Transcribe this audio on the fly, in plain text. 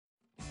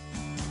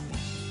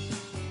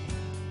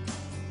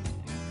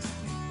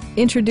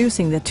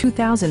Introducing the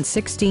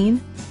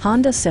 2016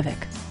 Honda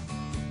Civic.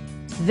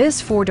 This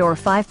four-door,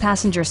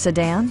 five-passenger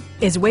sedan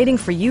is waiting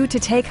for you to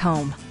take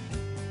home.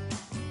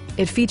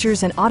 It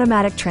features an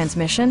automatic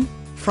transmission,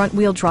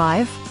 front-wheel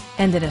drive,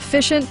 and an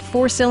efficient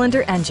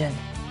four-cylinder engine.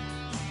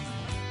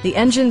 The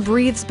engine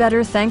breathes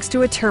better thanks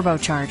to a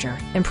turbocharger,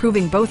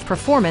 improving both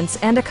performance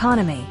and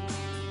economy.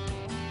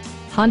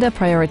 Honda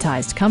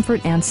prioritized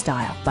comfort and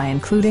style by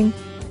including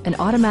an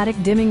automatic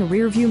dimming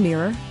rear-view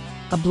mirror,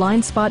 a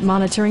blind spot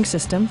monitoring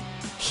system,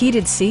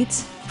 heated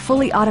seats,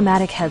 fully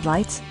automatic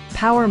headlights,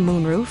 power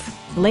moonroof,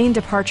 lane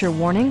departure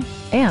warning,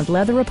 and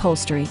leather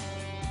upholstery.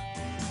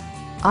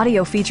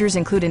 Audio features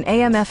include an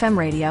AM/FM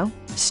radio,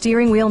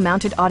 steering wheel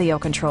mounted audio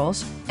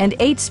controls, and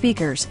 8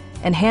 speakers,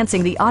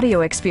 enhancing the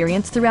audio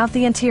experience throughout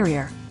the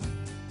interior.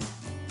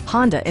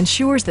 Honda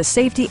ensures the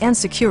safety and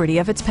security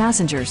of its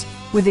passengers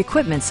with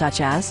equipment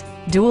such as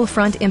dual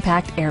front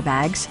impact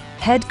airbags,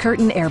 head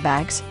curtain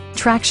airbags,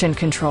 traction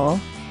control,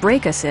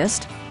 brake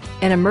assist,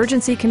 an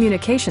emergency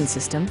communication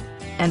system,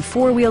 and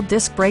four-wheel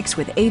disc brakes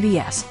with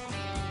ABS.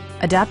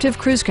 Adaptive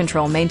Cruise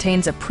Control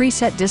maintains a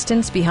preset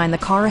distance behind the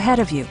car ahead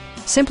of you,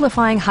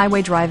 simplifying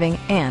highway driving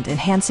and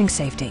enhancing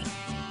safety.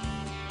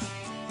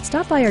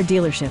 Stop by our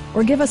dealership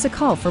or give us a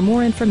call for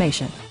more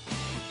information.